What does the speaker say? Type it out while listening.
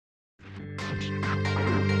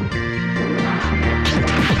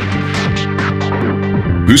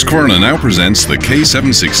Husqvarna now presents the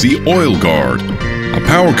K760 OilGuard, a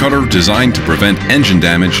power cutter designed to prevent engine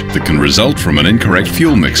damage that can result from an incorrect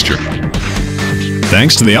fuel mixture.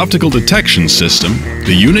 Thanks to the optical detection system,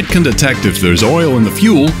 the unit can detect if there's oil in the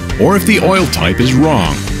fuel or if the oil type is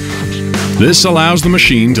wrong. This allows the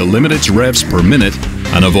machine to limit its revs per minute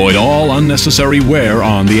and avoid all unnecessary wear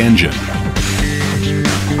on the engine.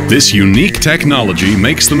 This unique technology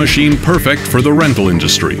makes the machine perfect for the rental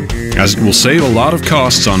industry, as it will save a lot of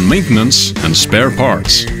costs on maintenance and spare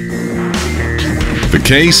parts. The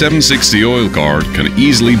K760 OilGuard can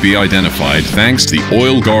easily be identified thanks to the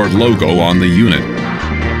OilGuard logo on the unit.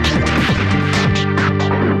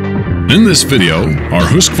 In this video, our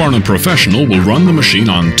Husqvarna professional will run the machine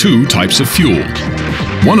on two types of fuel.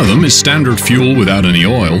 One of them is standard fuel without any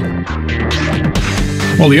oil,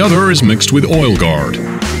 while the other is mixed with OilGuard.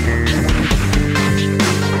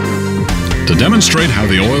 To demonstrate how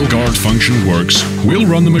the OilGuard function works, we'll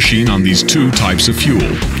run the machine on these two types of fuel,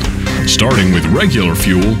 starting with regular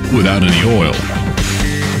fuel without any oil.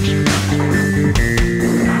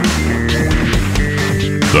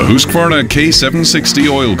 The Husqvarna K760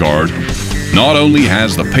 OilGuard not only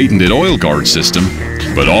has the patented OilGuard system,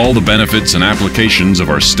 but all the benefits and applications of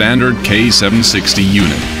our standard K760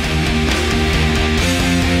 unit.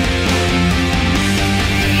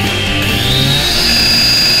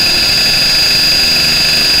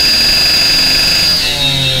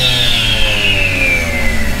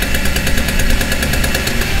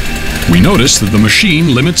 We notice that the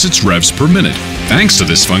machine limits its revs per minute. Thanks to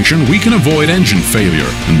this function, we can avoid engine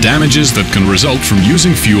failure and damages that can result from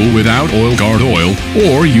using fuel without OilGuard oil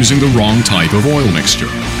or using the wrong type of oil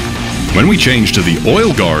mixture. When we change to the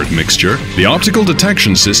OilGuard mixture, the optical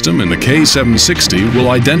detection system in the K760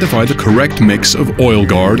 will identify the correct mix of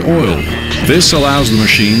OilGuard oil. This allows the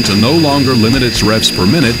machine to no longer limit its revs per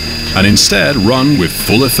minute and instead run with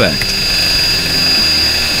full effect.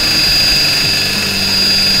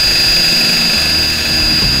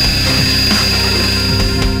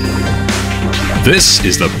 This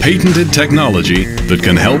is the patented technology that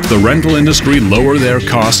can help the rental industry lower their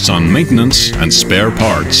costs on maintenance and spare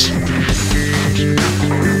parts.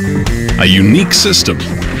 A unique system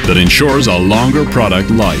that ensures a longer product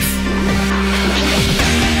life.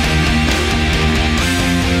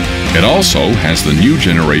 It also has the new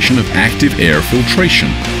generation of active air filtration,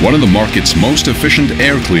 one of the market's most efficient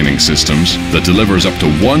air cleaning systems that delivers up to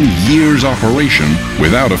 1 year's operation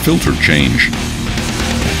without a filter change.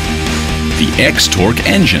 The X-Torque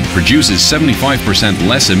engine produces 75%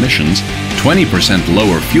 less emissions, 20%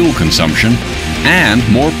 lower fuel consumption, and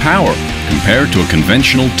more power compared to a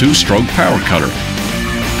conventional two-stroke power cutter.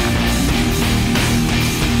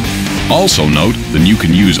 Also note that you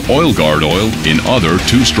can use OilGuard oil in other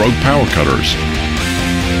two-stroke power cutters.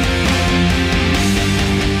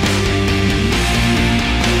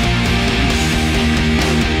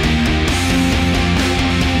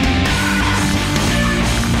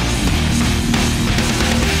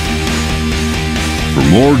 For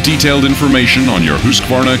more detailed information on your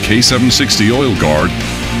Husqvarna K760 OilGuard,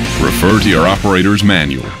 refer to your operator's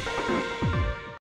manual.